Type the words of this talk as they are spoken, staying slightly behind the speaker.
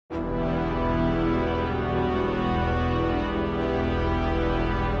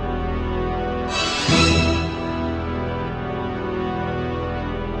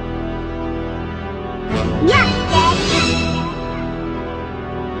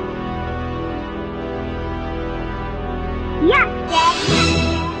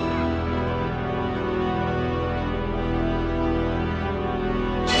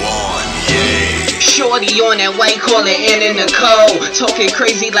40 on that white, call it in the cold. Talking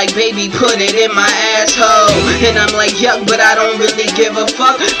crazy like baby, put it in my asshole. And I'm like, yuck, but I don't really give a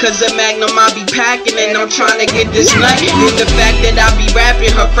fuck, cause the Magnum I be packing and I'm trying to get this nut. And the fact that I be rapping,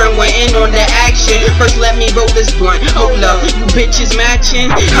 her friend went in on the action. First let me roll this blunt, hold up, you bitches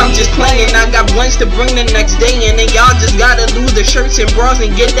matching? I'm just playing, I got blunts to bring the next day. And then y'all just gotta lose the shirts and bras and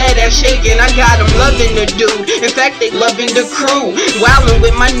get that ass shaking. I got them loving the dude, in fact they loving the crew. Wildin'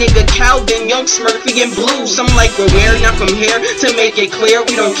 with my nigga Calvin, Young, Smurfy, and Blue. Some like we're we're not from here, to make it clear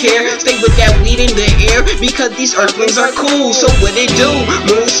we don't care. Stay with that weed in the air, because these earthlings are cool. So what it do?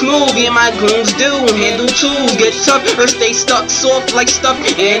 Move smooth, yeah my goons do. Handle tools, get tough, or stay stuck soft like stuffed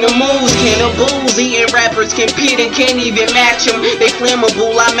animals. Cannibals, eating rappers compete and can't even match them. They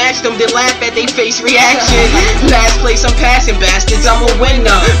flammable, I match them, they laugh at they face reaction. Last place I'm passing, bastards, I'm a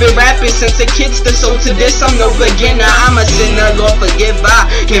winner. Been rapping since a kid, so to this I'm no beginner. I'm a sinner, Lord forgive I,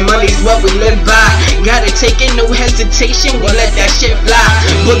 and money's what we live by. Gotta take it, no hesitation, we let that shit fly.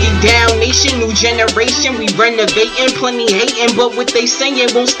 Boogie down nation, new generation, we renovating, plenty hating, but what they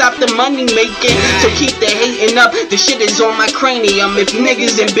saying won't stop the money making. So keep the hating up, the shit is on my cranium. If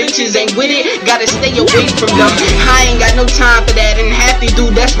niggas and bitches ain't with it, gotta stay away from them. I ain't got no time for that, and half these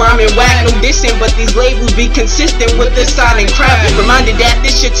dudes that's rhyming whack, no dissing, but these labels be consistent with the silent crap. Reminded that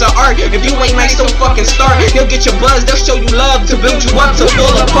this shit's an art, if you ain't like so fucking start, they'll get your buzz, they'll show you love to build you up to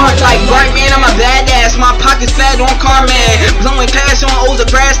fall apart. Like right man, I'm a badass, my pockets fat on Carman, blowing cash on older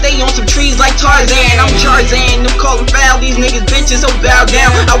grass, stay on some trees like Tarzan. I'm Charzan, them call them foul, these niggas bitches so bow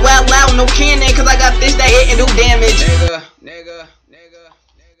down. I wild loud, no cannon, cause I got fish that hit and do damage.